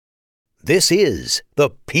This is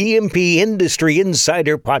the PMP Industry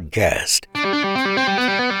Insider Podcast.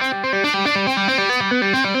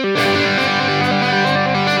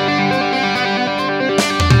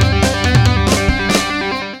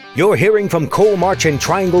 You're hearing from Coalmarch and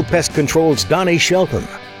Triangle Pest Control's Donnie Shelton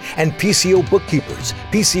and PCO Bookkeepers,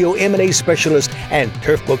 PCO M&A Specialist, and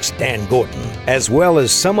Turfbook's Dan Gordon, as well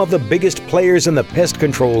as some of the biggest players in the pest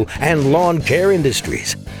control and lawn care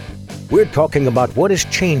industries. We're talking about what is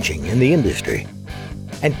changing in the industry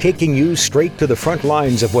and taking you straight to the front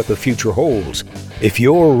lines of what the future holds. If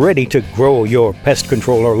you're ready to grow your pest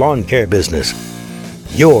control or lawn care business,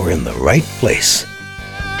 you're in the right place.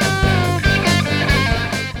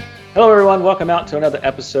 Hello, everyone. Welcome out to another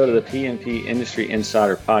episode of the PMP Industry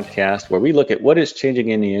Insider Podcast, where we look at what is changing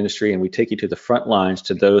in the industry and we take you to the front lines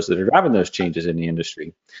to those that are driving those changes in the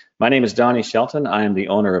industry. My name is Donnie Shelton. I am the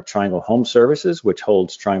owner of Triangle Home Services, which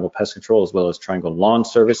holds Triangle Pest Control as well as Triangle Lawn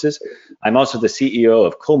Services. I'm also the CEO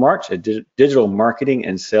of Coalmarch, a digital marketing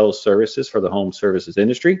and sales services for the home services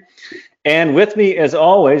industry. And with me, as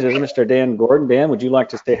always, is Mr. Dan Gordon. Dan, would you like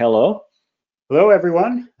to say hello? Hello,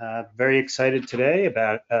 everyone. Very excited today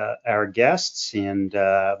about our guests, and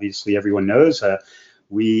obviously everyone knows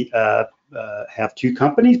we have two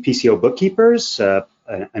companies, PCO Bookkeepers,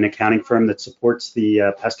 an accounting firm that supports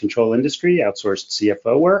the pest control industry, outsourced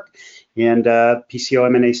CFO work, and PCO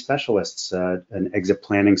M&A Specialists, an exit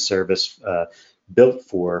planning service built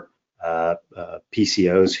for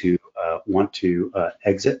PCOs who want to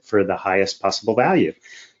exit for the highest possible value.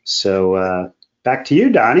 So back to you,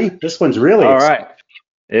 Donnie. This one's really exciting. All right.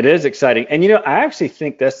 It is exciting. And, I actually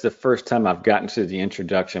think that's the first time I've gotten to the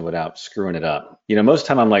introduction without screwing it up. Most of the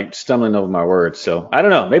time I'm like stumbling over my words. So I don't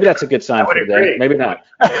know. Maybe that's a good sign for today. Maybe not.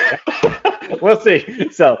 We'll see.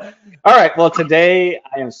 So, all right. Well, today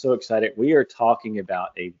I am so excited. We are talking about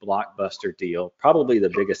a blockbuster deal, probably the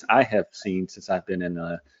biggest I have seen since I've been in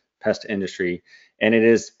the pest industry. And it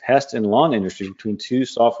is pest and lawn industry between two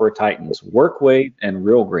software titans, WorkWave and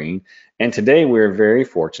RealGreen. And today we're very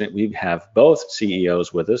fortunate. We have both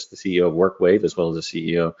CEOs with us, the CEO of WorkWave as well as the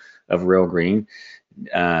CEO of RealGreen,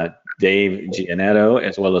 Dave Giannetto,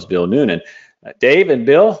 as well as Bill Noonan. Dave and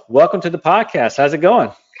Bill, welcome to the podcast. How's it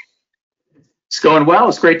going? It's going well.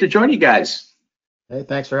 It's great to join you guys. Hey,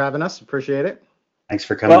 thanks for having us. Appreciate it. Thanks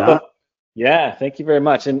for coming on. Yeah, thank you very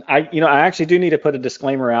much. And I actually do need to put a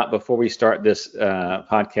disclaimer out before we start this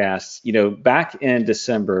podcast. Back in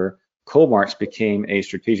December, Coalmarch became a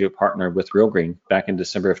strategic partner with RealGreen back in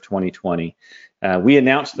December of 2020. We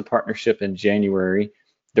announced the partnership in January.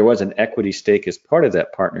 There was an equity stake as part of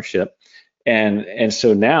that partnership. And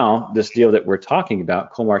so now this deal that we're talking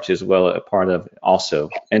about, Coalmarch is well a part of also.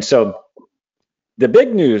 And so the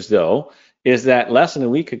big news, though, is that less than a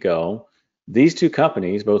week ago, these two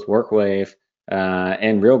companies, both WorkWave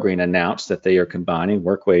and RealGreen, announced that they are combining.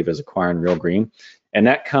 WorkWave is acquiring RealGreen, and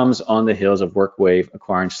that comes on the heels of WorkWave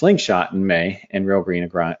acquiring Slingshot in May and RealGreen,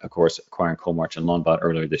 of course, acquiring Coalmarch and LawnBot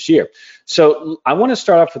earlier this year. So I want to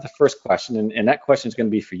start off with the first question, and that question is going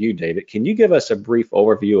to be for you, David. Can you give us a brief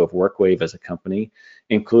overview of WorkWave as a company,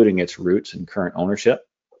 including its roots and current ownership?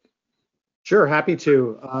 Sure, happy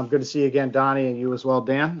to. Good to see you again, Donnie, and you as well,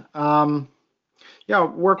 Dan.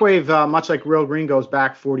 WorkWave, much like RealGreen, goes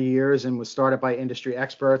back 40 years and was started by industry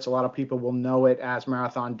experts. A lot of people will know it as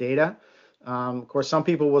Marathon Data. Of course, some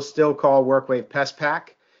people will still call WorkWave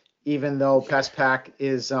PestPack, even though PestPack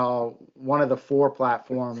is one of the four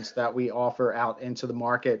platforms that we offer out into the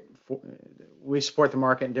market. We support the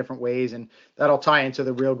market in different ways, and that'll tie into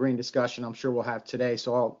the RealGreen discussion I'm sure we'll have today.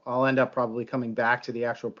 So I'll end up probably coming back to the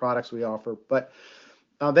actual products we offer. But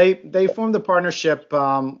they formed the partnership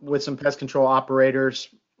with some pest control operators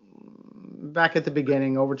back at the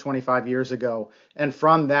beginning, over 25 years ago. And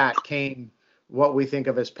from that came what we think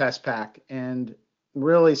of as PestPack. And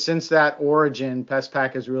really, since that origin,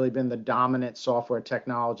 PestPack has really been the dominant software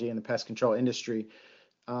technology in the pest control industry.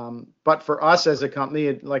 But for us as a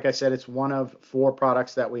company, like I said, it's one of four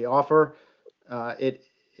products that we offer.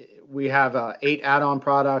 We have 8 add-on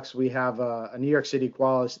products. We have a New York City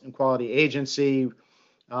quality agency.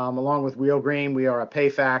 Along with RealGreen, we are a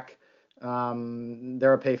PayFac.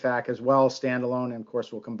 They're a PayFac as well, standalone, and of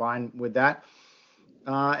course we'll combine with that.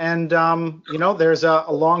 There's a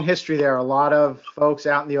long history there. A lot of folks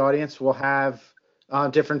out in the audience will have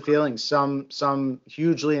different feelings. Some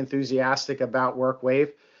hugely enthusiastic about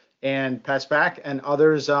WorkWave and PestPack, and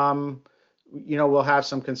others, will have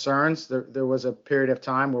some concerns. There was a period of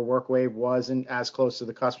time where WorkWave wasn't as close to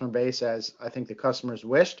the customer base as I think the customers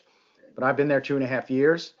wished. But I've been there 2.5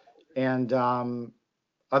 years, and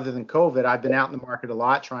other than COVID, I've been out in the market a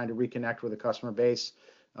lot trying to reconnect with the customer base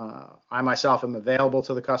I myself am available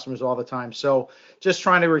to the customers all the time. So just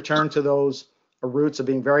trying to return to those roots of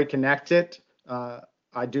being very connected.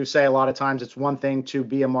 I do say a lot of times it's one thing to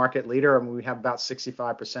be a market leader. I mean, we have about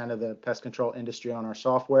 65% of the pest control industry on our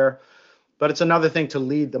software, but it's another thing to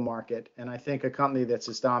lead the market. And I think a company that's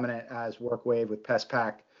as dominant as WorkWave with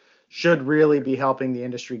PestPac should really be helping the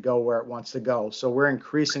industry go where it wants to go. So we're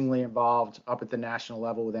increasingly involved up at the national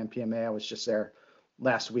level with NPMA. I was just there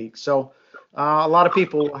last week. So a lot of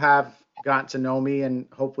people have gotten to know me, and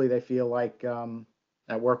hopefully they feel like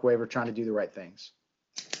at WorkWave we're trying to do the right things.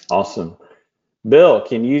 Awesome. Bill,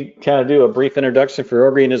 can you kind of do a brief introduction for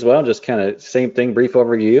Real Green as well? Just kind of same thing, brief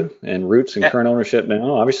overview and roots and current ownership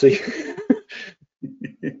now, obviously.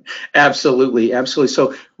 Absolutely.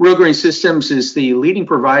 So Real Green Systems is the leading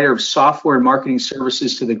provider of software and marketing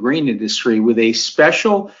services to the green industry with a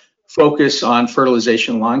special focus on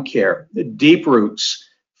fertilization lawn care. The deep roots,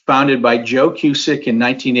 founded by Joe Cusick in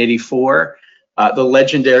 1984, the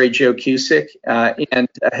legendary Joe Cusick, and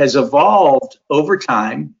has evolved over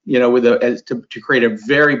time, to create a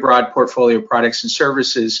very broad portfolio of products and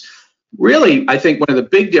services. Really, I think one of the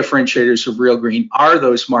big differentiators of Real Green are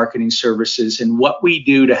those marketing services and what we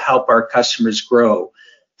do to help our customers grow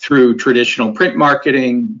through traditional print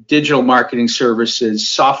marketing, digital marketing services,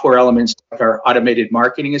 software elements like our automated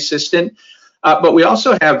marketing assistant. But we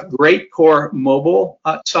also have great core mobile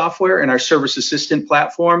software and our service assistant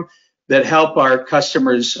platform that help our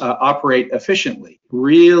customers operate efficiently,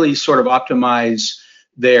 really sort of optimize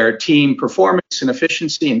their team performance and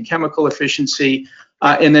efficiency and chemical efficiency.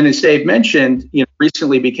 And then, as Dave mentioned,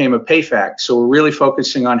 recently became a PayFac. So we're really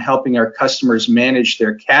focusing on helping our customers manage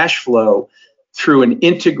their cash flow through an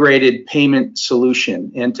integrated payment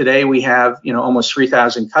solution. And today we have, almost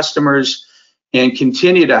 3,000 customers and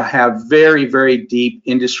continue to have very, very deep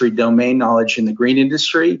industry domain knowledge in the green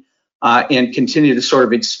industry. And continue to sort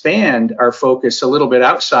of expand our focus a little bit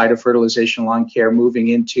outside of fertilization lawn care, moving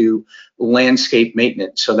into landscape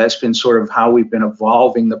maintenance. So that's been sort of how we've been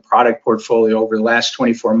evolving the product portfolio over the last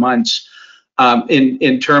 24 months.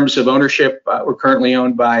 In terms of ownership, we're currently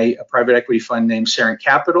owned by a private equity fund named Sarant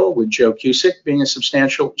Capital, with Joe Cusick being a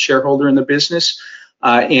substantial shareholder in the business.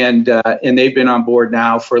 And they've been on board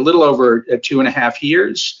now for a little over 2.5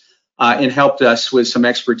 years. And helped us with some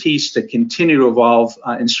expertise to continue to evolve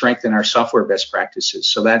and strengthen our software best practices.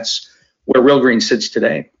 So that's where Real Green sits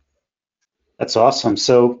today. That's awesome.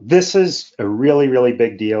 So this is a really, really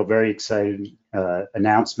big deal, very exciting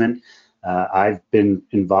announcement. I've been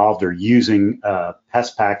involved or using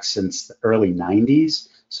PestPac since the early 90s.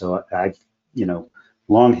 So I've,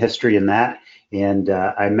 long history in that. And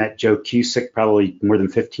I met Joe Cusick probably more than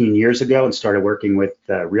 15 years ago and started working with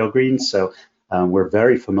Real Green. So we're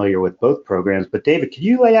very familiar with both programs. But David, can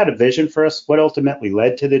you lay out a vision for us? What ultimately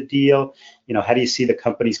led to the deal? How do you see the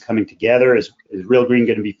companies coming together? Is Real Green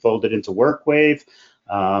going to be folded into WorkWave?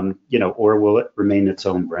 Or will it remain its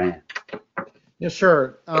own brand? Yeah,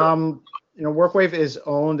 sure. WorkWave is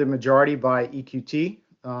owned in majority by EQT.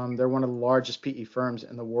 They're one of the largest PE firms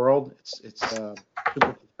in the world. It's a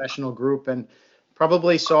super professional group, and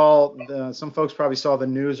probably some folks probably saw the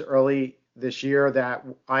news early this year that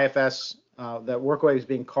that WorkWave is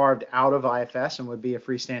being carved out of IFS and would be a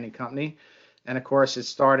freestanding company. And of course, it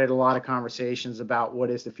started a lot of conversations about what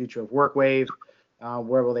is the future of WorkWave,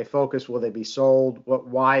 where will they focus, will they be sold,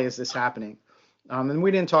 why is this happening? And we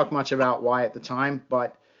didn't talk much about why at the time,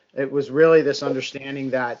 but it was really this understanding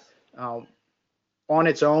that on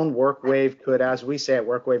its own, WorkWave could, as we say at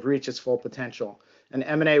WorkWave, reach its full potential. And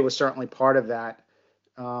M&A was certainly part of that.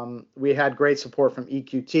 We had great support from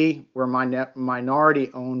EQT. We're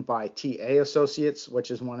minority owned by TA Associates,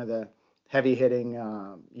 which is one of the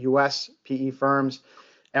heavy-hitting U.S. PE firms.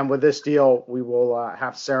 And with this deal, we will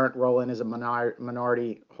have Sarant roll in as a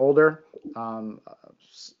minority holder.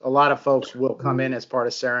 A lot of folks will come in as part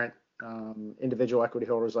of Sarant, individual equity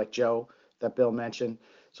holders like Joe that Bill mentioned.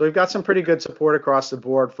 So we've got some pretty good support across the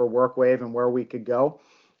board for WorkWave and where we could go.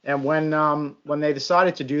 And when they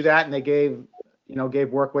decided to do that, and they gave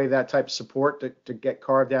WorkWave that type of support to get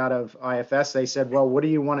carved out of IFS, they said, well, what do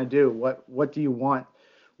you want to do? What do you want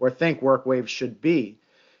or think WorkWave should be?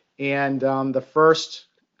 And the first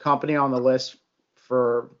company on the list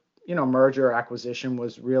for merger or acquisition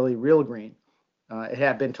was really Real Green. It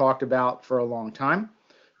had been talked about for a long time.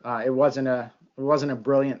 It wasn't a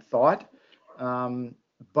brilliant thought,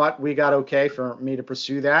 but we got okay for me to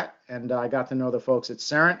pursue that, and I got to know the folks at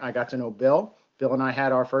Sarant. I got to know Bill. Bill and I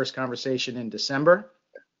had our first conversation in December,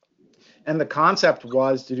 and the concept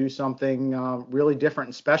was to do something really different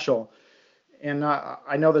and special. And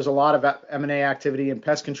I know there's a lot of M&A activity in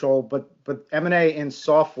pest control, but M&A in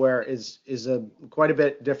software is a quite a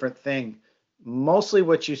bit different thing. Mostly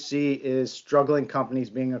what you see is struggling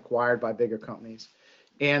companies being acquired by bigger companies.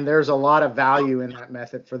 And there's a lot of value in that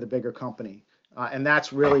method for the bigger company. And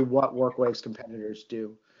that's really what WorkWave's competitors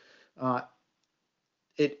do.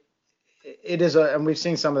 It is and we've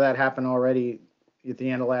seen some of that happen already at the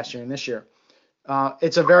end of last year and this year.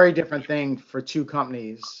 It's a very different thing for two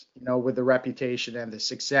companies, with the reputation and the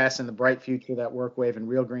success and the bright future that WorkWave and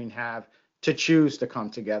Realgreen have, to choose to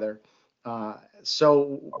come together.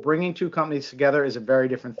 So bringing two companies together is a very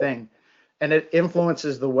different thing, and it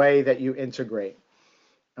influences the way that you integrate.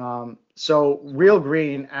 So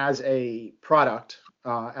Realgreen as a product,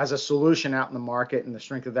 as a solution out in the market, and the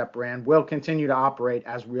strength of that brand will continue to operate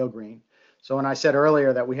as Realgreen. So when I said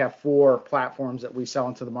earlier that we have 4 platforms that we sell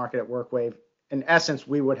into the market at WorkWave, in essence,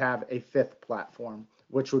 we would have a 5th platform,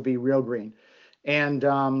 which would be Realgreen. And,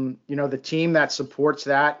 the team that supports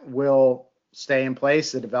that will stay in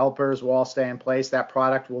place. The developers will all stay in place. That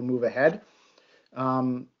product will move ahead.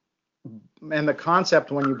 And the concept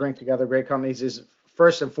when you bring together great companies is,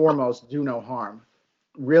 first and foremost, do no harm.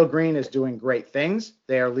 Realgreen is doing great things.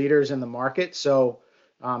 They are leaders in the market, so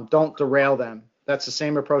don't derail them. That's the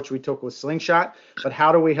same approach we took with Slingshot, but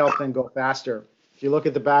how do we help them go faster? If you look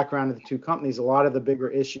at the background of the two companies, a lot of the bigger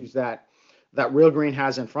issues that Realgreen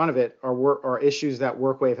has in front of it are issues that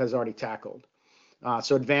WorkWave has already tackled.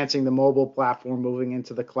 So advancing the mobile platform, moving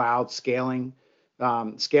into the cloud, scaling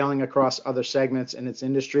across other segments in its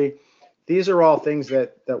industry. These are all things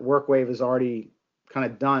that WorkWave has already kind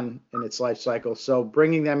of done in its life cycle. So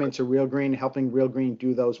bringing them into Realgreen, helping Realgreen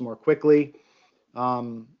do those more quickly,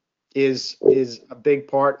 is a big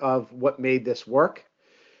part of what made this work.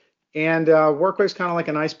 And WorkWave's kind of like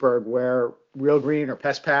an iceberg, where Realgreen or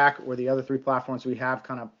PestPack or the other 3 platforms we have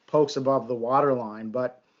kind of pokes above the waterline,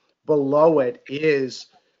 but below it is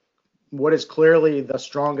what is clearly the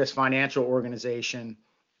strongest financial organization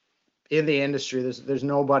in the industry. There's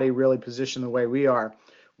nobody really positioned the way we are,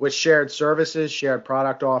 with shared services, shared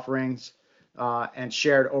product offerings, and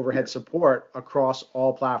shared overhead support across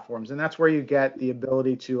all platforms. And that's where you get the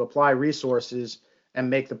ability to apply resources and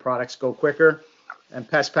make the products go quicker. And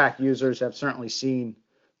PestPack users have certainly seen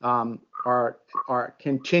our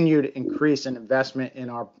continued increase in investment in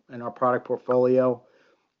our product portfolio.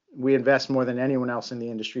 We invest more than anyone else in the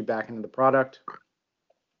industry back into the product,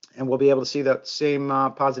 and we'll be able to see that same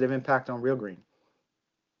positive impact on Realgreen.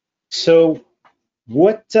 So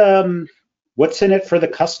what's in it for the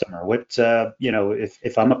customer?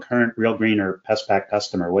 If I'm a current Realgreen or PestPack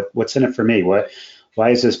customer, what's in it for me? Why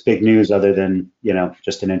is this big news other than,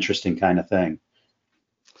 just an interesting kind of thing?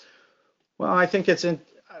 Well, I think it's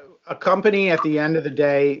a company at the end of the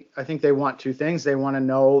day. I think they want 2 things. They want to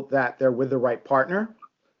know that they're with the right partner,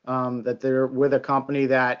 that they're with a company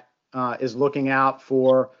that is looking out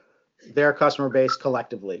for their customer base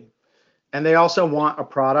collectively. And they also want a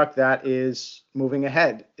product that is moving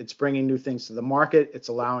ahead. It's bringing new things to the market. It's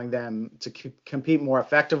allowing them to compete more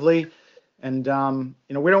effectively. And,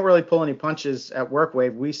 we don't really pull any punches at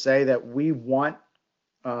WorkWave. We say that we want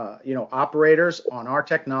operators on our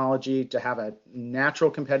technology to have a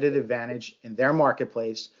natural competitive advantage in their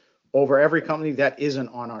marketplace over every company that isn't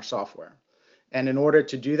on our software. And in order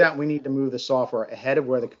to do that, we need to move the software ahead of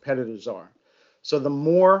where the competitors are. So the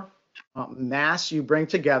more mass you bring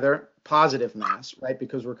together, positive mass, right?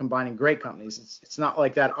 Because we're combining great companies. It's not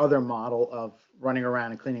like that other model of running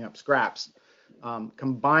around and cleaning up scraps.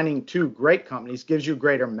 Combining 2 great companies gives you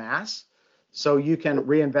greater mass, so you can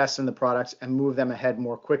reinvest in the products and move them ahead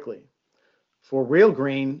more quickly. For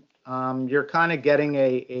Realgreen, you're kind of getting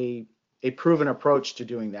a proven approach to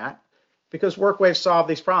doing that, because WorkWave solved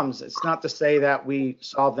these problems. It's not to say that we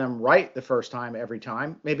solved them right the first time every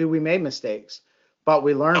time. Maybe we made mistakes, but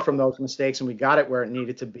we learned from those mistakes and we got it where it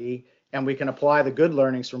needed to be, and we can apply the good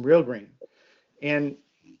learnings from Realgreen.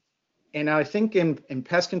 And I think in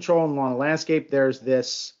pest control and lawn and landscape, there's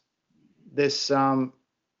this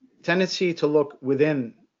tendency to look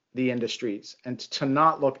within the industries and to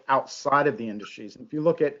not look outside of the industries. And if you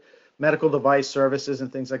look at medical device services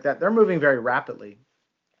and things like that, they're moving very rapidly.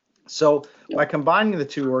 So by combining the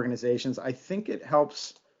 2 organizations, I think it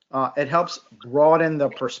helps broaden the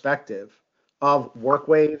perspective of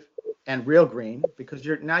WorkWave and Realgreen, because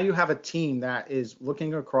now you have a team that is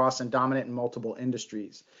looking across and dominant in multiple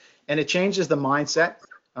industries, and it changes the mindset.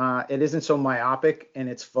 It isn't so myopic in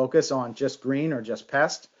its focus on just green or just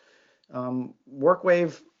pest.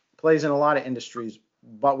 WorkWave plays in a lot of industries,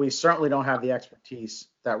 but we certainly don't have the expertise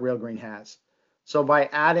that Realgreen has. So by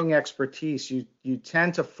adding expertise, you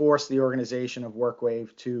tend to force the organization of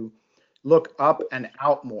WorkWave to look up and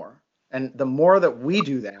out more. And the more that we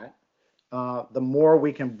do that, the more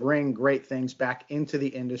we can bring great things back into the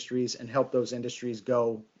industries and help those industries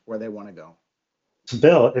go where they want to go.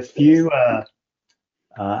 Bill, if you,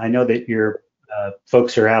 I know that your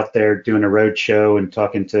folks are out there doing a road show and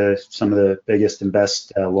talking to some of the biggest and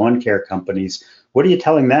best lawn care companies. What are you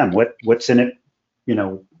telling them? What's in it,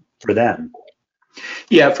 for them?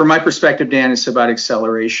 Yeah, from my perspective, Dan, it's about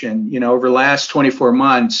acceleration. Over the last 24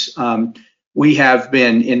 months, we have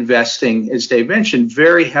been investing, as Dave mentioned,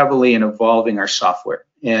 very heavily in evolving our software,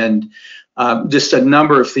 and just a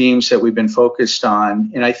number of themes that we've been focused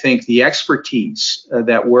on. And I think the expertise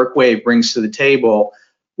that WorkWave brings to the table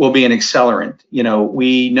will be an accelerant.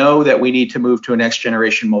 We know that we need to move to a next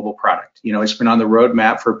generation mobile product. It's been on the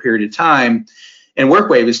roadmap for a period of time. And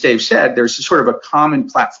WorkWave, as Dave said, there's sort of a common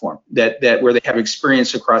platform that where they have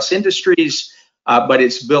experience across industries, but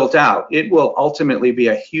it's built out. It will ultimately be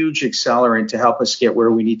a huge accelerant to help us get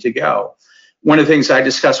where we need to go. One of the things I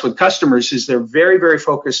discuss with customers is they're very, very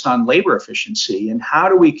focused on labor efficiency and how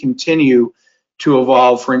do we continue to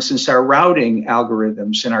evolve, for instance, our routing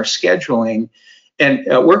algorithms and our scheduling. And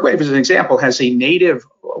WorkWave, as an example, has a native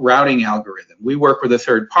routing algorithm. We work with a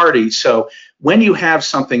third party. So when you have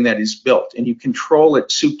something that is built and you control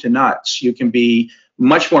it soup to nuts, you can be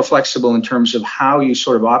much more flexible in terms of how you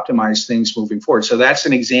sort of optimize things moving forward. So that's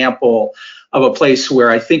an example of a place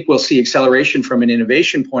where I think we'll see acceleration from an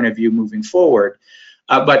innovation point of view moving forward.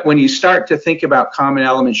 But when you start to think about common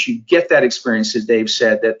elements, you get that experience, as Dave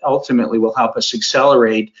said, that ultimately will help us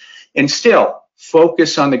accelerate and still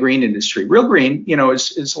focus on the green industry. Real Green,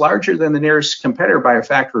 is larger than the nearest competitor by a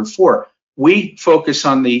factor of 4. We focus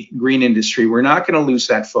on the green industry. We're not going to lose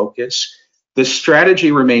that focus. The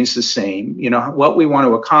strategy remains the same. What we want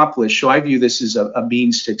to accomplish. So I view this as a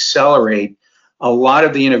means to accelerate a lot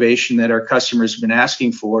of the innovation that our customers have been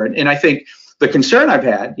asking for. And I think the concern I've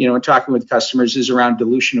had, in talking with customers is around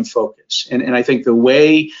dilution of focus. And I think the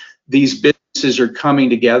way these businesses are coming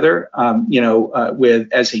together,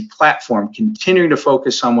 with as a platform, continuing to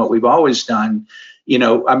focus on what we've always done,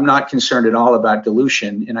 I'm not concerned at all about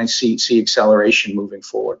dilution, and I see acceleration moving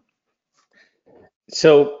forward.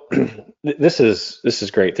 So this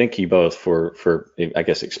is great. Thank you both for I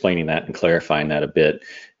guess explaining that and clarifying that a bit.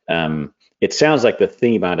 It sounds like the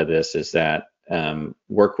theme out of this is that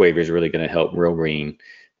WorkWave is really going to help Real Green.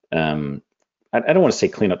 I don't want to say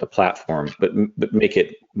clean up the platform, but make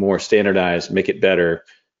it more standardized, make it better,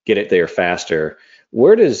 get it there faster.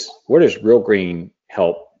 Where does Real Green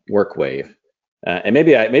help WorkWave? And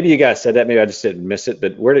maybe you guys said that, maybe I just didn't miss it,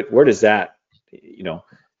 but where does that,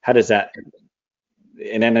 how does that?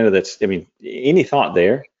 And I know any thought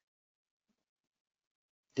there?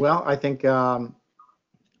 Well, I think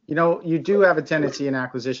you do have a tendency in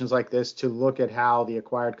acquisitions like this to look at how the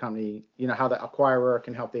acquired company, how the acquirer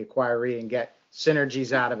can help the acquiree and get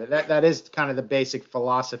synergies out of it. That is kind of the basic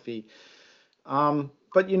philosophy.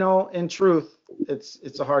 But in truth,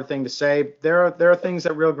 it's a hard thing to say. There are things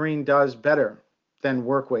that Real Green does better than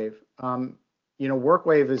WorkWave.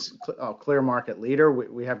 WorkWave is a clear market leader.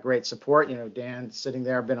 We have great support. Dan sitting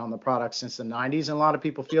there, been on the product since the 90s, and a lot of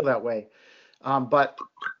people feel that way. But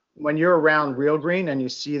when you're around Real Green and you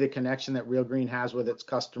see the connection that Real Green has with its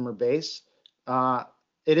customer base,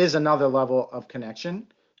 it is another level of connection.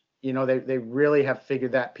 They really have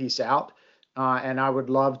figured that piece out. And I would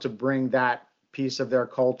love to bring that piece of their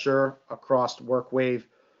culture across WorkWave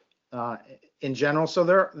in general. So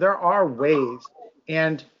there are ways,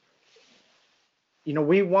 and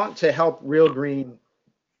we want to help Real Green,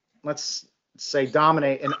 let's say,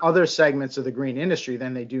 dominate in other segments of the green industry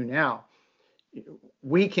than they do now.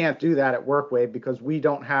 We can't do that at WorkWave because we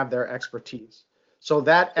don't have their expertise. So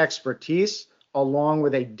that expertise, along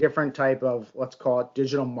with a different type of, let's call it,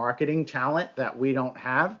 digital marketing talent that we don't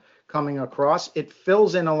have coming across, it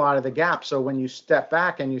fills in a lot of the gaps. So when you step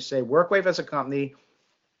back and you say WorkWave as a company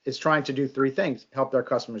is trying to do 3 things: help their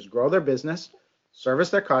customers grow their business, service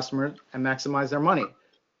their customers, and maximize their money.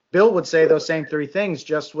 Bill would say those same 3 things,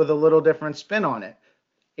 just with a little different spin on it.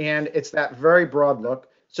 And it's that very broad look.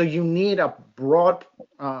 So you need a broad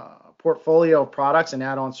portfolio of products and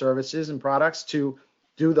add-on services and products to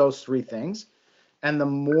do those 3 things. And the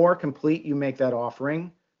more complete you make that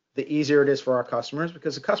offering, the easier it is for our customers,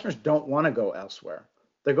 because the customers don't want to go elsewhere.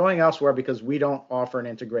 They're going elsewhere because we don't offer an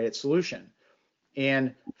integrated solution.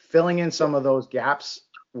 And filling in some of those gaps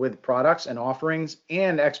with products and offerings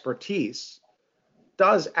and expertise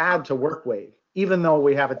does add to WorkWave, even though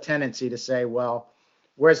we have a tendency to say, well,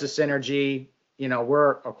 where's the synergy?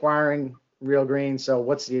 We're acquiring Real Green, so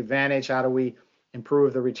what's the advantage? How do we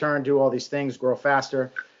improve the return, do all these things, grow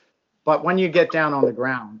faster? But when you get down on the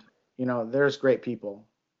ground, there's great people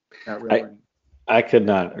at Real Green. I could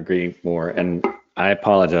not agree more. And I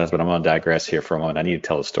apologize, but I'm going to digress here for a moment. I need to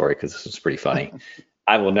tell a story because this is pretty funny.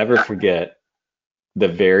 I will never forget the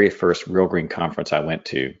very first Real Green conference I went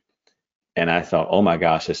to. And I thought, oh my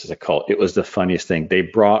gosh, this is a cult. It was the funniest thing. They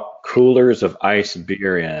brought coolers of iced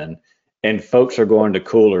beer in, and folks are going to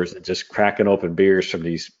coolers and just cracking open beers from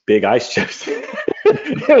these big ice chests.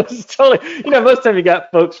 It was totally, most of the time you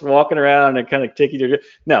got folks walking around and kind of taking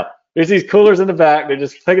no, there's these coolers in the back. They're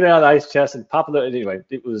just taking it out of the ice chest and popping it. Anyway,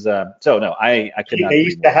 it was, so no, I could not. They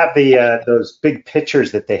used to have those big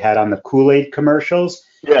pitchers that they had on the Kool-Aid commercials.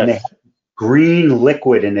 Yes. And they had green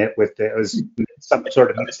liquid in it it was some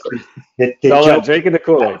sort of mystery. Drinking the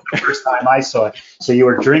Kool-Aid. The first time I saw it. So you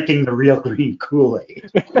were drinking the Real Green Kool-Aid.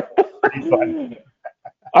 Pretty fun.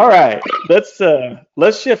 All right,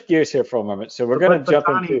 let's shift gears here for a moment. So we're going to jump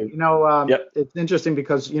into. Yep. It's interesting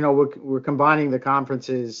because we're combining the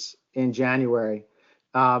conferences in January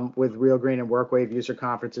with Real Green and WorkWave user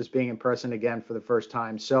conferences being in person again for the first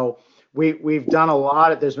time. So we've done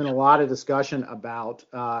there's been a lot of discussion about,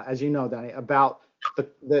 as you know, Donnie, about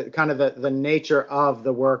the kind of the nature of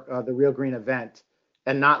the the Real Green event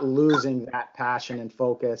and not losing that passion and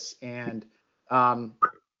focus. And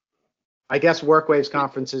I guess WorkWave's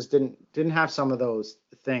conferences didn't have some of those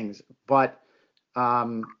things, but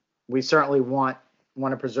we certainly want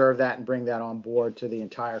to preserve that and bring that on board to the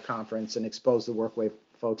entire conference and expose the WorkWave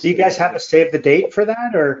folks. Do you guys have a save the date for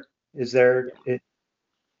that, or is there?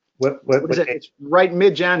 What is it? It's right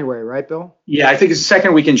mid-January, right, Bill? Yeah, I think it's the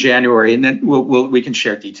second week in January, and then we can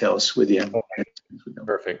share details with you. Okay.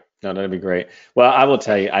 Perfect. No, that'd be great. Well, I will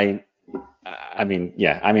tell you,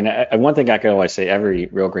 one thing I could always say, every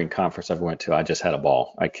Real Green conference I ever went to, I just had a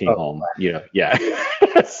ball. I came home, yeah.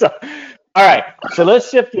 So, all right, so let's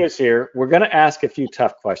shift gears here. We're going to ask a few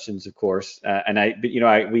tough questions, of course,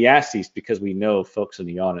 we ask these because we know folks in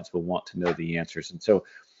the audience will want to know the answers, and so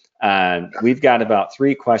we've got about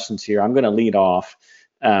 3 questions here. I'm going to lead off,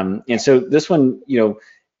 and so this one,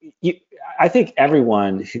 I think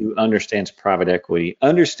everyone who understands private equity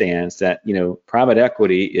understands that, private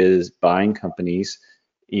equity is buying companies,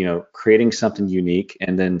 creating something unique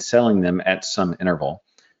and then selling them at some interval.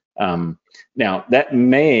 Now, that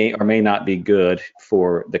may or may not be good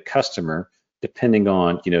for the customer, depending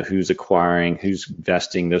on, who's acquiring, who's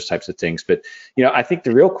investing, those types of things. But, I think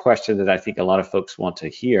the real question that I think a lot of folks want to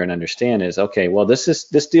hear and understand is, okay, well,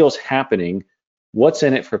 this deal's happening. What's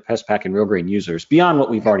in it for PestPac and Real Green users beyond what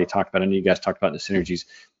we've already talked about? I know you guys talked about the synergies,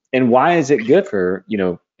 and why is it good for,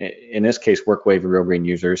 in this case, WorkWave and Real Green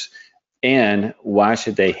users, and why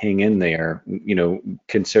should they hang in there,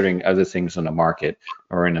 considering other things on the market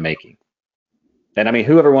or in the making? And I mean,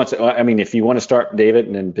 whoever wants to, if you want to start, David,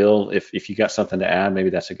 and then Bill, if you got something to add, maybe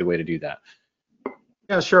that's a good way to do that.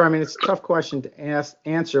 Yeah, sure. It's a tough question to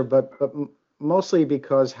answer, but mostly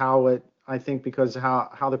because how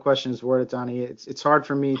the question is worded, Donnie, it's hard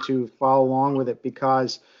for me to follow along with it,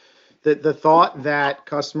 because the thought that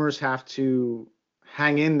customers have to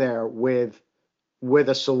hang in there with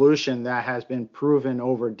a solution that has been proven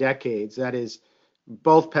over decades, that is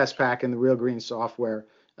both PestPac and the Real Green software,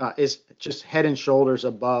 is just head and shoulders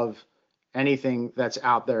above anything that's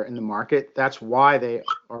out there in the market. That's why they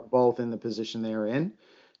are both in the position they are in.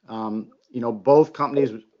 Both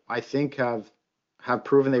companies, I think, have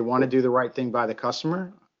proven they want to do the right thing by the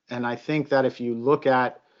customer. And I think that if you look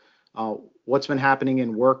at what's been happening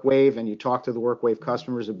in WorkWave and you talk to the WorkWave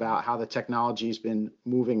customers about how the technology has been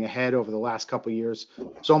moving ahead over the last couple of years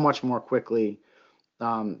so much more quickly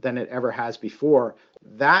than it ever has before,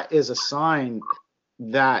 that is a sign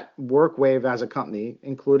that WorkWave as a company,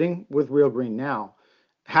 including with Real Green now,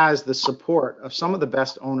 has the support of some of the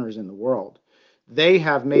best owners in the world. They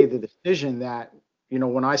have made the decision that,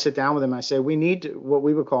 when I sit down with them, I say, we need to, what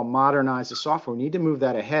we would call modernize the software. We need to move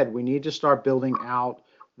that ahead. We need to start building out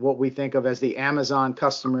what we think of as the Amazon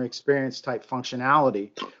customer experience type functionality.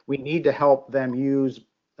 We need to help them use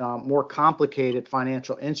more complicated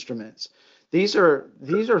financial instruments. These are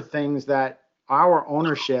things that our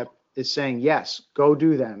ownership is saying, yes, go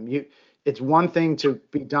do them. It's one thing to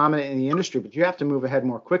be dominant in the industry, but you have to move ahead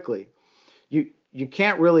more quickly. You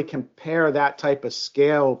can't really compare that type of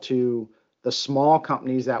scale to the small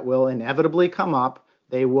companies that will inevitably come up.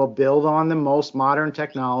 They will build on the most modern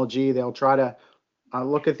technology. They'll try to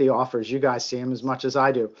look at the offers. You guys see them as much as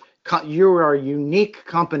I do. You are a unique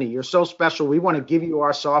company. You're so special. We want to give you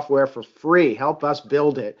our software for free. Help us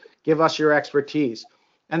build it. Give us your expertise.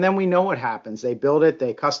 And then we know what happens. They build it.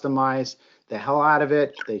 They customize the hell out of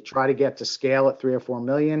it. They try to get to scale at 3 or 4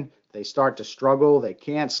 million. They start to struggle. They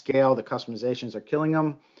can't scale. The customizations are killing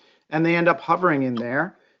them. And they end up hovering in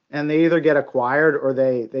there. and they either get acquired or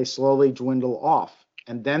they slowly dwindle off.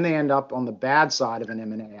 And then they end up on the bad side of an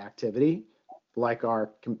M&A activity, like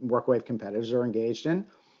our WorkWave competitors are engaged in.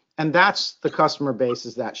 And that's the customer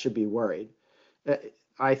bases that should be worried.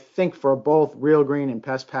 I think for both Real Green and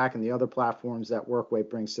PestPac and the other platforms that WorkWave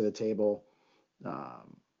brings to the table,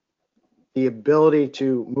 the ability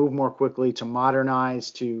to move more quickly, to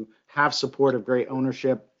modernize, to have support of great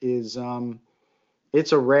ownership is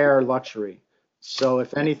it's a rare luxury. So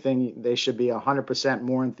if anything, they should be 100%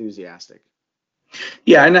 more enthusiastic.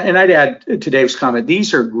 Yeah, and I'd add to Dave's comment,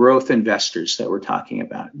 these are growth investors that we're talking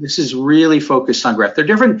about. This is really focused on growth. There are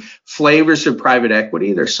different flavors of private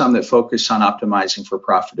equity. There's some that focus on optimizing for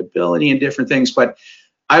profitability and different things, but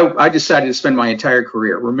I decided to spend my entire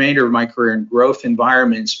career, remainder of my career, in growth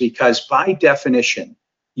environments because by definition,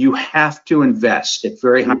 you have to invest at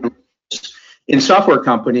very high levels in software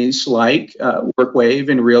companies like WorkWave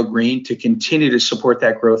and Real Green to continue to support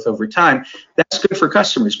that growth over time. That's good for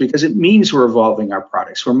customers because it means we're evolving our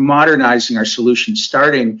products. We're modernizing our solutions,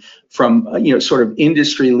 starting from sort of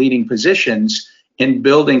industry leading positions and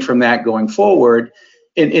building from that going forward.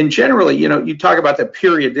 And generally, you talk about the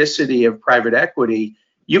periodicity of private equity.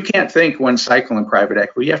 You can't think one cycle in private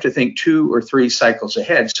equity. You have to think 2 or 3 cycles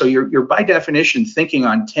ahead. So you're by definition thinking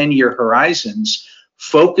on 10-year horizons,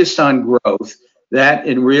 focused on growth, that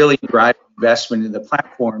and really drive investment in the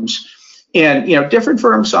platforms. And different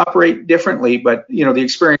firms operate differently, but the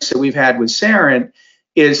experience that we've had with Cerent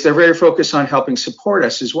is they're very focused on helping support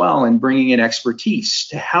us as well and bringing in expertise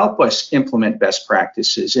to help us implement best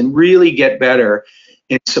practices and really get better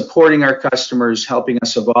in supporting our customers, helping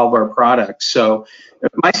us evolve our products. So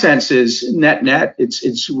my sense is net,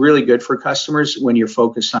 it's really good for customers when you're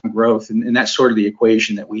focused on growth, and that's sort of the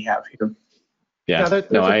equation that we have here. Yeah,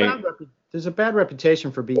 there's a bad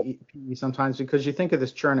reputation for PE sometimes because you think of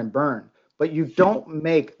this churn and burn, but you don't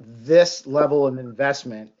make this level of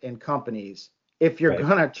investment in companies if you're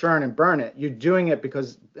going to churn and burn it. You're doing it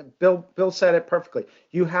because Bill said it perfectly.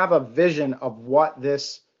 You have a vision of what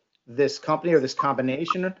this company or this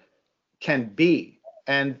combination can be.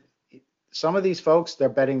 And some of these folks, they're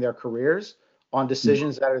betting their careers on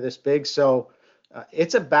decisions that are this big. So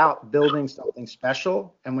it's about building something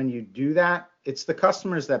special. And when you do that, it's the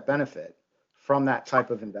customers that benefit from that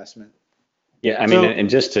type of investment. Yeah, I mean, and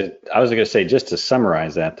just to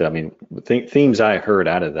summarize that, I mean, themes I heard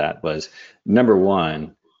out of that was, number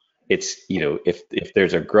one, it's, if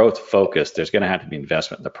there's a growth focus, there's going to have to be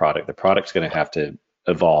investment in the product. The product's going to have to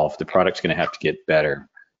evolve. The product's going to have to get better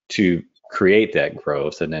to create that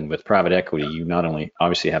growth. And then with private equity, you not only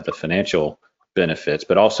obviously have the financial benefits,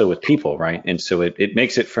 but also with people, right? And so it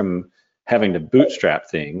makes it from having to bootstrap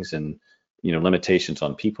things and limitations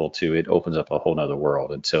on people to it opens up a whole nother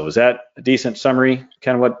world. And so is that a decent summary,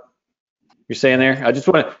 kind of what you're saying there? I just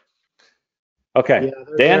want to, okay.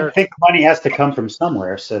 Yeah, Dan? I think money has to come from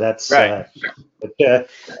somewhere. So that's right.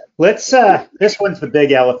 Let's this one's the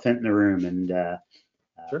big elephant in the room, and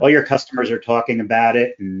sure. All your customers are talking about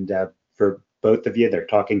it, and for both of you, they're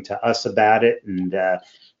talking to us about it, and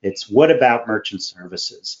it's what about merchant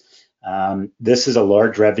services? This is a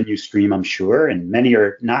large revenue stream, I'm sure, and many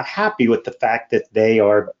are not happy with the fact that they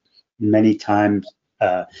are many times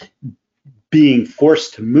being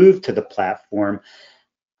forced to move to the platform.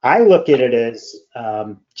 I look at it as,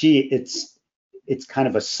 it's kind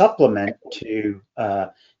of a supplement to,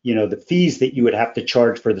 the fees that you would have to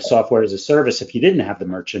charge for the software as a service if you didn't have the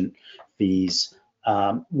merchant fees.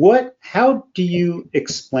 How do you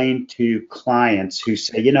explain to clients who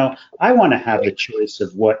say, I want to have the choice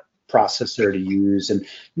of what processor to use, and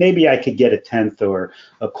maybe I could get a 1/10 or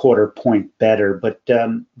a 1/4 point better, but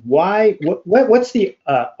why? What's the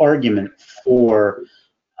argument for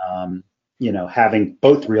having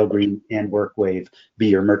both Real Green and WorkWave be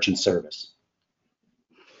your merchant service?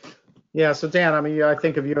 Yeah, so Dan, I mean, I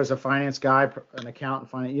think of you as a finance guy, an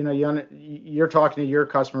accountant, you're talking to your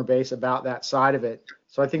customer base about that side of it.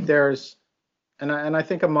 So I think and I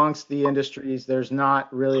think amongst the industries, there's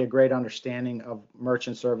not really a great understanding of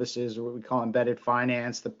merchant services, or what we call embedded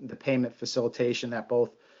finance, the payment facilitation that both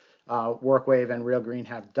WorkWave and Real Green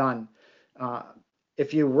have done.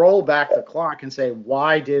 If you roll back the clock and say,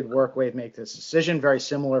 why did WorkWave make this decision? Very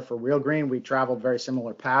similar for Real Green. We traveled very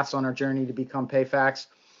similar paths on our journey to become PayFacs.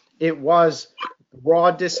 It was raw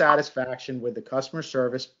dissatisfaction with the customer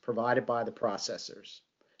service provided by the processors,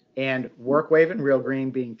 and WorkWave and Real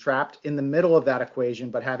Green being trapped in the middle of that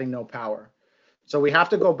equation, but having no power. So we have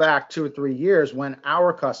to go back 2 or 3 years when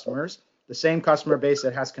our customers, the same customer base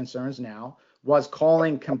that has concerns now, was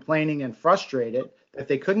calling, complaining, and frustrated that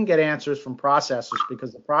they couldn't get answers from processors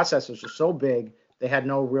because the processors are so big, they had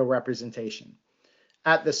no real representation.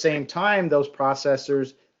 At the same time, those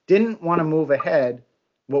processors didn't want to move ahead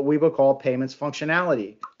what we would call payments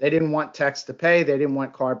functionality. They didn't want text to pay. They didn't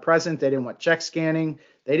want card present. They didn't want check scanning.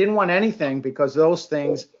 They didn't want anything because those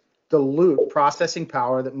things dilute processing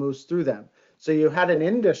power that moves through them. So you had an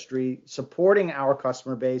industry supporting our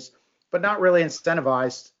customer base, but not really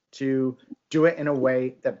incentivized to do it in a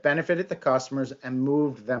way that benefited the customers and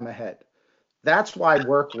moved them ahead. That's why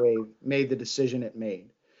WorkWave made the decision it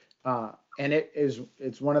made. And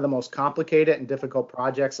it's one of the most complicated and difficult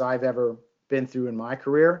projects I've ever been through in my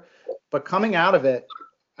career. But coming out of it,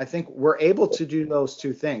 I think we're able to do those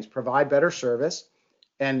two things: provide better service,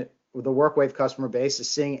 and the WorkWave customer base is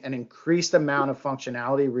seeing an increased amount of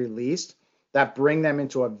functionality released that bring them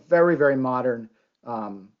into a very, very modern,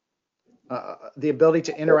 the ability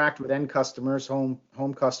to interact with end customers, home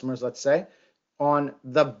customers, let's say, on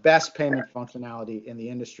the best payment functionality in the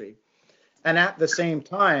industry. And at the same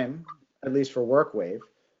time, at least for WorkWave,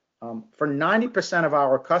 for 90% of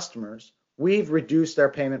our customers, we've reduced their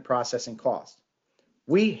payment processing cost.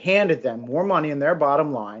 We handed them more money in their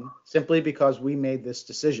bottom line simply because we made this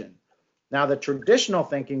decision. Now, the traditional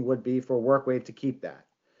thinking would be for WorkWave to keep that.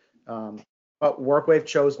 But WorkWave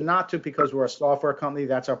chose not to because we're a software company.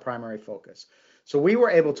 That's our primary focus. So we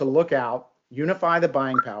were able to look out, unify the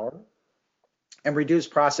buying power, and reduce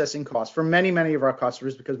processing costs for many, many of our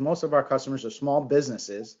customers, because most of our customers are small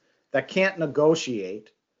businesses that can't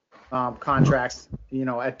negotiate contracts,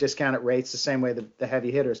 at discounted rates the same way the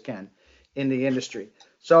heavy hitters can in the industry.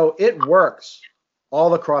 So it works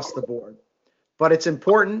all across the board, but it's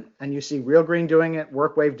important, and you see Real Green doing it,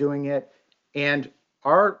 WorkWave doing it, and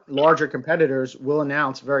our larger competitors will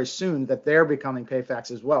announce very soon that they're becoming PayFacs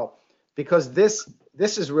as well, because this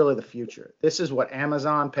is really the future. This is what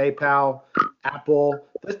Amazon, PayPal, Apple,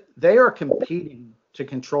 they are competing to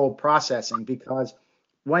control processing, because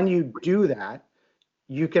when you do that,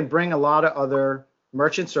 you can bring a lot of other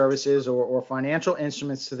merchant services or financial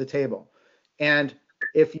instruments to the table. And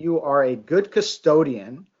if you are a good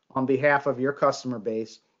custodian on behalf of your customer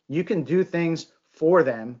base, you can do things for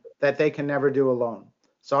them that they can never do alone.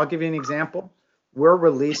 So I'll give you an example. We're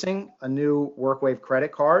releasing a new WorkWave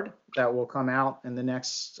credit card that will come out in the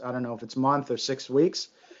next, I don't know if it's month or 6 weeks.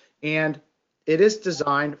 And it is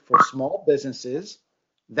designed for small businesses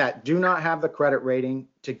that do not have the credit rating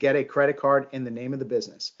to get a credit card in the name of the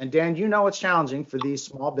business. And Dan, it's challenging for these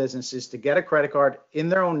small businesses to get a credit card in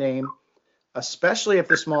their own name, especially if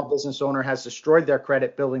the small business owner has destroyed their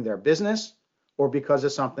credit building their business or because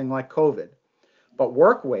of something like COVID. But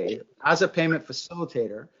WorkWave, as a payment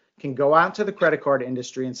facilitator, can go out to the credit card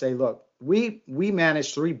industry and say, look, we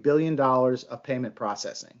manage $3 billion of payment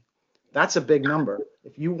processing. That's a big number.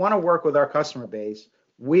 If you want to work with our customer base,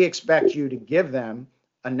 we expect you to give them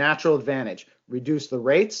a natural advantage, reduce the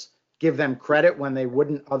rates, give them credit when they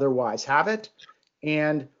wouldn't otherwise have it,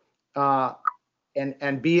 and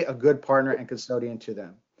be a good partner and custodian to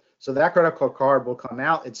them. So that credit card will come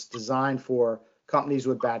out. It's designed for companies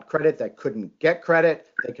with bad credit that couldn't get credit.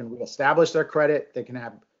 They can reestablish their credit. They can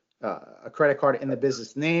have a credit card in the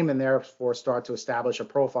business name and therefore start to establish a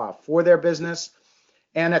profile for their business.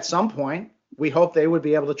 And at some point, we hope they would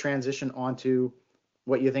be able to transition onto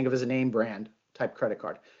what you think of as a name brand type credit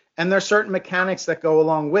card. And there's certain mechanics that go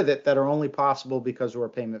along with it that are only possible because we're a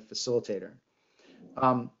payment facilitator.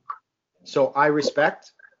 So I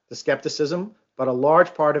respect the skepticism, but a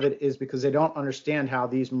large part of it is because they don't understand how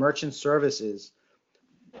these merchant services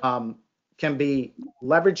can be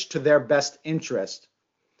leveraged to their best interest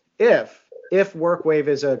if WorkWave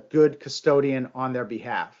is a good custodian on their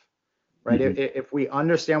behalf, right? Mm-hmm. If we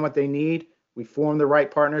understand what they need, we form the right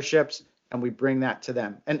partnerships, and we bring that to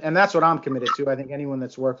them. And that's what I'm committed to. I think anyone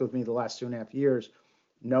that's worked with me the last 2.5 years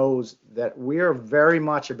knows that we're very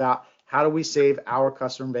much about how do we save our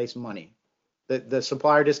customer base money. The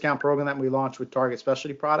supplier discount program that we launched with Target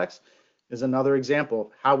Specialty Products is another example of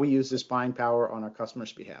how we use this buying power on our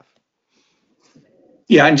customers' behalf.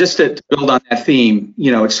 Yeah, and just to build on that theme,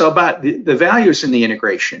 it's all about the values in the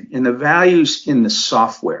integration and the values in the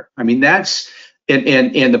software. I mean, that's,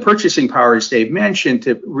 and the purchasing power, as Dave mentioned,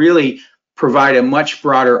 to really provide a much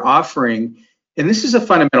broader offering. And this is a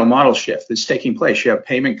fundamental model shift that's taking place. You have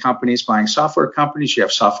payment companies buying software companies. You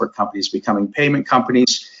have software companies becoming payment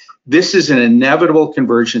companies. This is an inevitable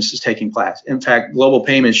convergence that's taking place. In fact, Global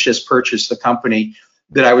Payments just purchased the company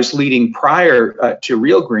that I was leading prior to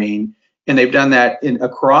Real Green, and they've done that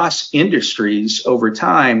across industries over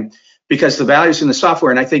time because the values in the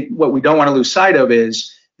software. And I think what we don't want to lose sight of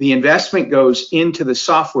is the investment goes into the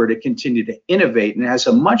software to continue to innovate, and it has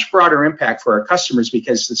a much broader impact for our customers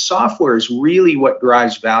because the software is really what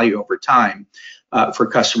drives value over time. for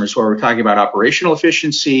customers, where we're talking about operational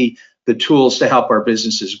efficiency, the tools to help our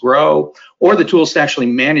businesses grow, or the tools to actually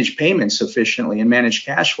manage payments efficiently and manage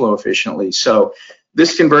cash flow efficiently. So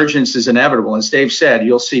this convergence is inevitable. As Dave said,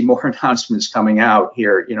 you'll see more announcements coming out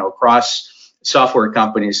here, across software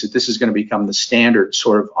companies, that this is going to become the standard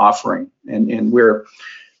sort of offering, and we're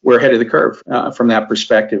ahead of the curve from that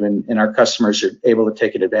perspective, and our customers are able to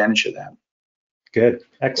take advantage of that. Good,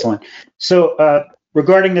 excellent. So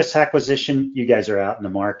regarding this acquisition, you guys are out in the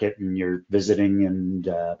market and you're visiting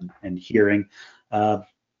and hearing.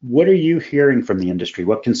 What are you hearing from the industry?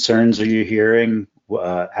 What concerns are you hearing?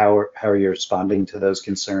 How are you responding to those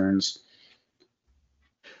concerns?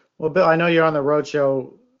 Well, Bill, I know you're on the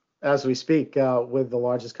roadshow as we speak with the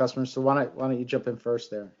largest customers. So why don't you jump in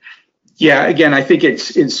first there? Yeah, again, I think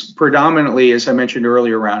it's predominantly, as I mentioned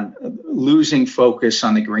earlier, around losing focus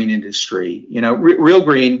on the green industry. Real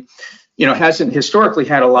Green, hasn't historically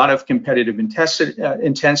had a lot of competitive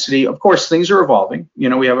intensity. Of course, things are evolving.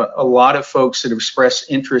 We have a lot of folks that have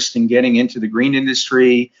expressed interest in getting into the green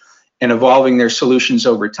industry and evolving their solutions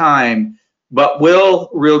over time. But will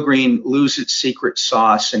Real Green lose its secret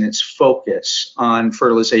sauce and its focus on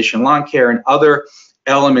fertilization, lawn care, and other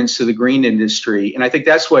elements of the green industry? And I think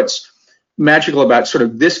that's what's magical about sort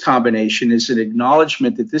of this combination, is an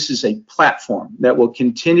acknowledgement that this is a platform that will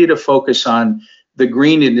continue to focus on the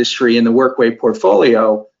green industry and the Workwave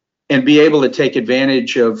portfolio, and be able to take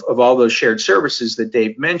advantage of all those shared services that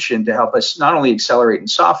Dave mentioned to help us not only accelerate in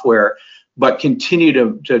software, but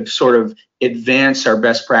continue to sort of advance our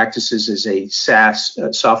best practices as a SaaS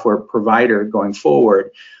software provider going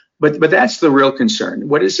forward. But that's the real concern.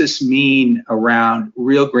 What does this mean around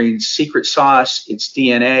Real Green's secret sauce, its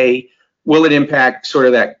DNA? Will it impact sort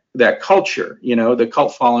of that culture, the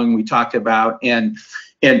cult following we talked about? And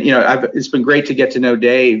it's been great to get to know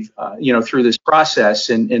Dave, through this process,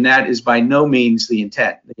 and that is by no means the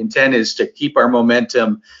intent. The intent is to keep our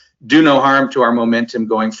momentum, do no harm to our momentum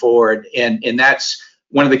going forward, and that's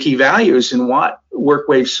one of the key values. And what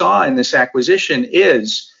Workwave saw in this acquisition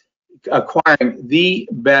is acquiring the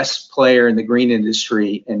best player in the green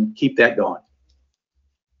industry and keep that going.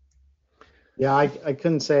 Yeah, I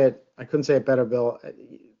couldn't say it better, Bill.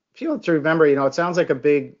 If you have to remember, it sounds like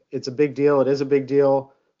it's a big deal. It is a big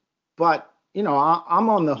deal, but I'm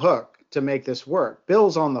on the hook to make this work.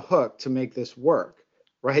 Bill's on the hook to make this work,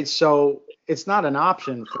 right? So it's not an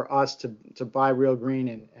option for us to buy Real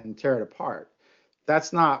Green and tear it apart.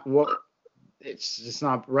 That's not what. It's just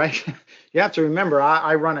not right. You have to remember,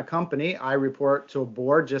 I run a company. I report to a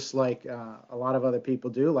board just like a lot of other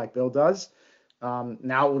people do, like Bill does.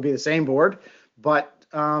 Now it will be the same board, but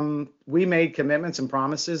we made commitments and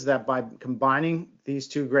promises that by combining these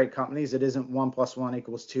two great companies, it isn't 1 + 1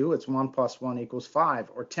 = 2, it's 1 + 1 = 5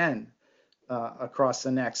 or 10 across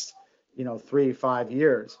the next 3-5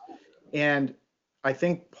 years. And I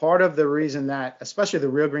think part of the reason that, especially the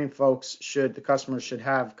Real Green folks the customers should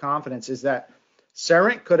have confidence, is that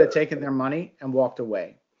Cerent could have taken their money and walked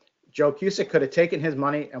away. Joe Cusick could have taken his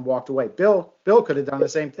money and walked away. Bill could have done the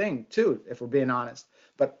same thing too, if we're being honest.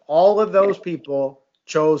 But all of those people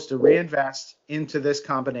chose to reinvest into this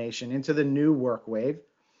combination, into the new Workwave,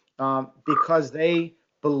 because they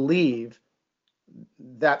believe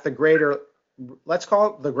that the greater, let's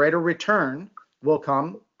call it the greater return, will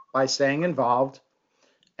come by staying involved.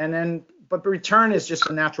 But the return is just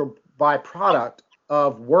a natural byproduct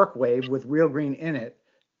of Workwave with Real Green in it,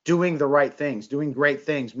 doing the right things, doing great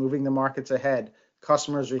things, moving the markets ahead,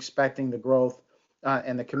 customers respecting the growth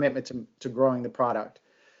and the commitment to growing the product.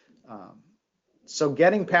 So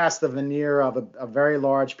getting past the veneer of a very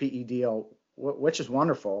large PE deal, which is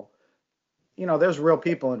wonderful, there's real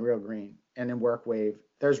people in Real Green and in Workwave.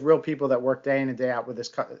 There's real people that work day in and day out with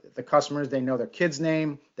the customers. They know their kid's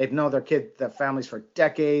name. They've known their families for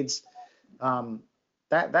decades.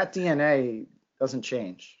 That DNA doesn't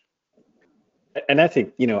change. And I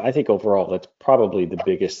think overall, that's probably the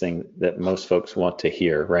biggest thing that most folks want to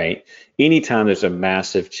hear, right? Anytime there's a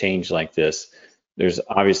massive change like this, there's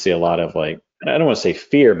obviously a lot of I don't want to say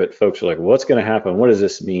fear, but folks are like, what's going to happen? What does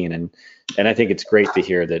this mean? And I think it's great to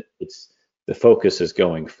hear that the focus is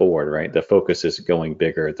going forward, right? The focus is going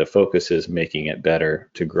bigger. The focus is making it better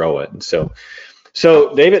to grow it. And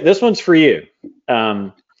so David, this one's for you.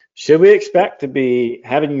 Should we expect to be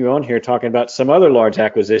having you on here talking about some other large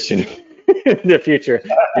acquisition in the future?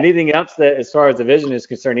 Anything else that, as far as the vision is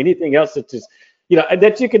concerned, anything else that just,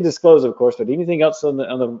 that you can disclose, of course, but anything else on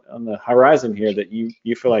the horizon here that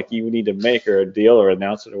you feel like you need to make, or a deal or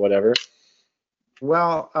announce it or whatever?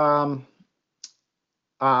 Well,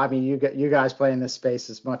 I mean, you guys play in this space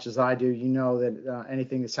as much as I do. You know that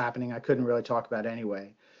anything that's happening, I couldn't really talk about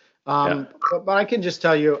anyway. But I can just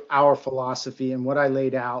tell you our philosophy and what I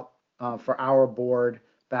laid out for our board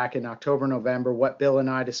back in October, November, what Bill and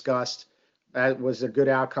I discussed was a good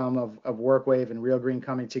outcome of WorkWave and Real Green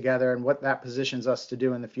coming together, and what that positions us to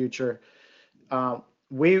do in the future.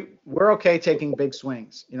 We're okay taking big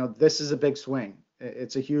swings. This is a big swing.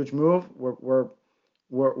 It's a huge move.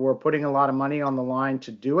 We're putting a lot of money on the line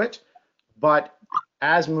to do it, but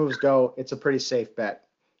as moves go, it's a pretty safe bet.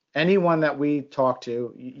 Anyone that we talk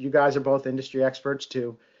to, you guys are both industry experts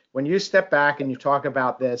too. When you step back and you talk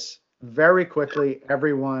about this, very quickly,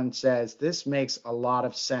 everyone says this makes a lot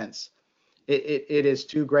of sense. It is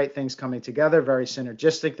two great things coming together, very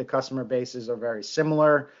synergistic. The customer bases are very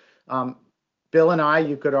similar. Bill and I,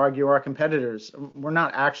 you could argue, are competitors. We're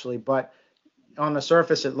not actually, but on the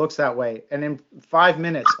surface, it looks that way. And in 5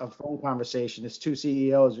 minutes of phone conversation, as two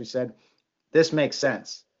CEOs, we said, this makes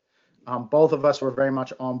sense. Both of us were very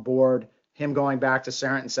much on board. Him going back to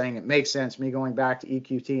Sarent and saying it makes sense. Me going back to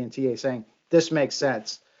EQT and TA saying this makes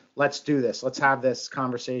sense. Let's do this. Let's have this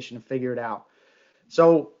conversation and figure it out.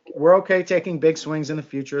 So we're okay taking big swings in the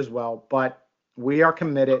future as well, but we are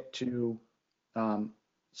committed to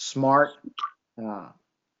smart,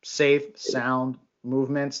 safe, sound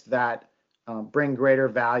movements that bring greater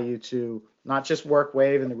value to not just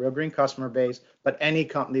WorkWave and the Real Green customer base, but any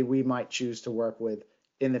company we might choose to work with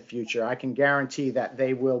in the future. I can guarantee that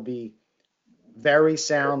they will be very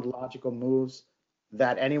sound, logical moves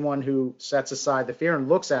that anyone who sets aside the fear and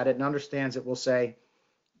looks at it and understands it will say,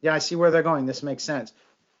 yeah, I see where they're going. This makes sense.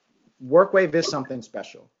 WorkWave is something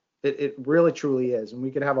special. It really, truly is. And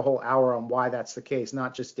we could have a whole hour on why that's the case,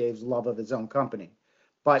 not just Dave's love of his own company,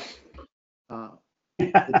 but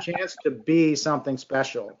the chance to be something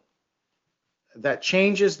special that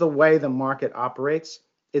changes the way the market operates.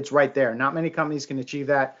 It's right there. Not many companies can achieve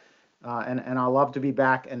that. And I'll love to be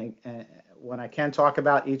back and when I can talk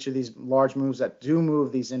about each of these large moves that do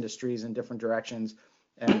move these industries in different directions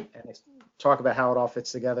and talk about how it all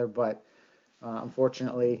fits together. But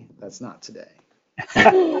unfortunately, that's not today.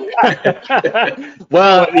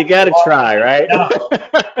 Well, you got to try, right?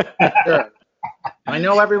 Sure. I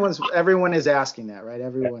know everyone is asking that, right?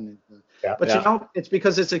 Everyone is. But it's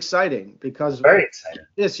because it's exciting, because very exciting.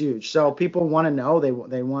 It's huge. So people want to know, they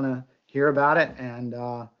want to hear about it, and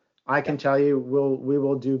I can tell you we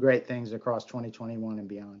will do great things across 2021 and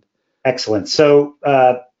beyond. Excellent. So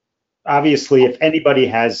obviously, if anybody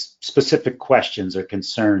has specific questions or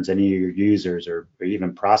concerns, any of your users or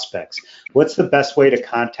even prospects, what's the best way to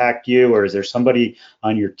contact you? Or is there somebody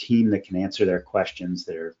on your team that can answer their questions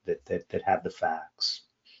that have the facts?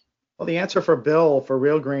 Well, the answer for Bill, for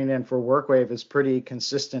Real Green, and for WorkWave is pretty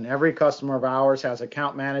consistent. Every customer of ours has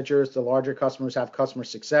account managers. The larger customers have customer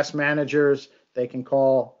success managers. They can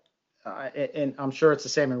call, and I'm sure it's the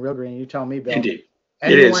same in Real Green. You tell me, Bill. Indeed.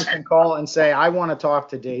 Anyone can call and say, I want to talk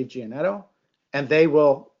to Dave Giannetto, and they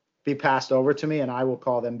will be passed over to me, and I will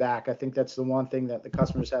call them back. I think that's the one thing that the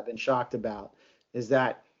customers have been shocked about, is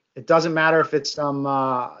that it doesn't matter if it's some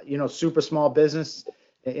super small business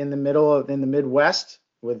in the Midwest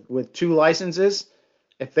with 2 licenses.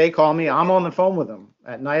 If they call me, I'm on the phone with them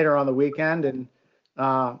at night or on the weekend, and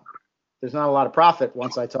there's not a lot of profit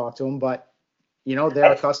once I talk to them, but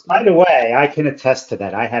they're a customer. By the way, I can attest to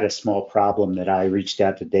that. I had a small problem that I reached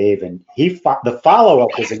out to Dave, and the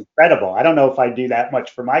follow-up was incredible. I don't know if I do that much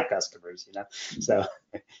for my customers, So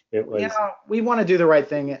it was. We want to do the right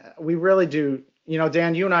thing. We really do.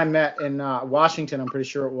 Dan, you and I met in Washington, I'm pretty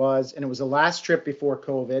sure it was, and it was the last trip before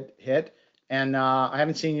COVID hit, and I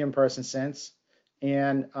haven't seen you in person since.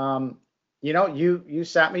 And you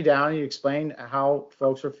sat me down and you explained how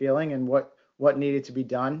folks were feeling and what needed to be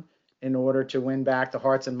done in order to win back the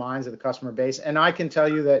hearts and minds of the customer base. And I can tell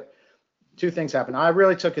you that 2 things happened. I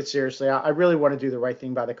really took it seriously. I really want to do the right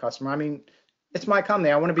thing by the customer. I mean, it's my company.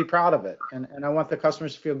 I want to be proud of it. And I want the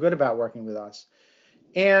customers to feel good about working with us.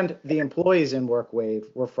 And the employees in WorkWave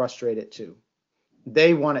were frustrated too.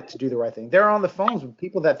 They wanted to do the right thing. They're on the phones with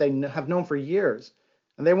people that they have known for years,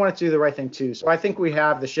 and they wanted to do the right thing too. So I think we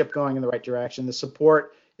have the ship going in the right direction. The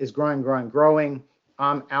support is growing.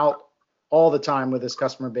 I'm out all the time with this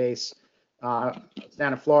customer base. Down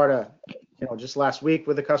in Florida, just last week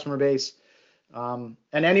with the customer base. And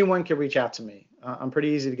anyone can reach out to me. I'm pretty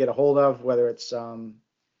easy to get a hold of, whether it's,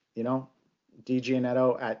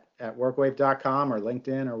 dgiannetto at workwave.com or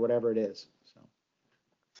LinkedIn or whatever it is. So.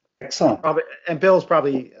 Excellent. And Bill's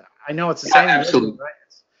probably, I know it's the same. Absolutely. Right?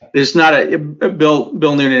 There's not Bill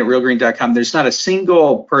Noonan at realgreen.com. There's not a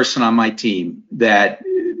single person on my team that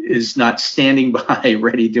is not standing by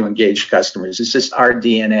ready to engage customers. It's just our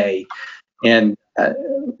DNA. And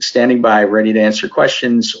standing by, ready to answer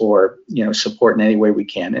questions or, support in any way we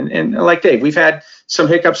can. And like Dave, we've had some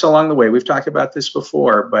hiccups along the way. We've talked about this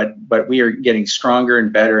before, but we are getting stronger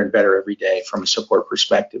and better every day from a support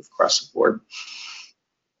perspective across the board.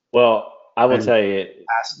 Well, I will tell you,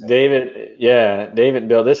 David,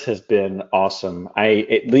 Bill, this has been awesome.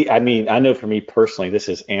 I know for me personally, this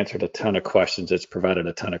has answered a ton of questions. It's provided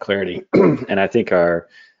a ton of clarity, and I think our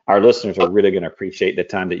listeners are really going to appreciate the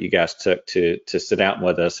time that you guys took to sit down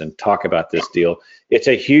with us and talk about this deal. It's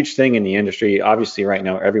a huge thing in the industry. Obviously, right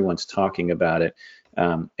now, everyone's talking about it.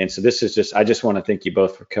 And so this is I just want to thank you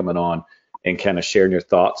both for coming on and kind of sharing your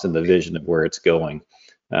thoughts and the vision of where it's going.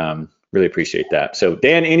 Really appreciate that. So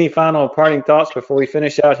Dan, any final parting thoughts before we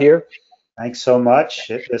finish out here? Thanks so much.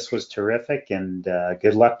 This was terrific, and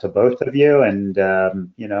good luck to both of you. And,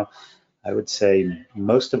 I would say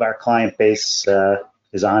most of our client base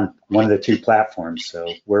is on one of the two platforms.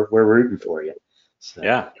 So we're rooting for you. So.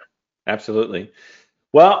 Yeah, absolutely.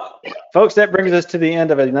 Well, folks, that brings us to the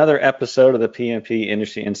end of another episode of the PMP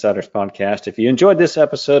Industry Insiders Podcast. If you enjoyed this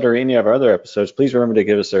episode or any of our other episodes, please remember to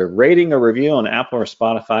give us a rating or review on Apple or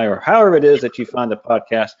Spotify or however it is that you find the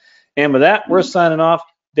podcast. And with that, we're signing off.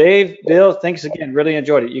 Dave, Bill, thanks again. Really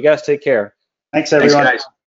enjoyed it. You guys take care. Thanks, everyone. Thanks, guys.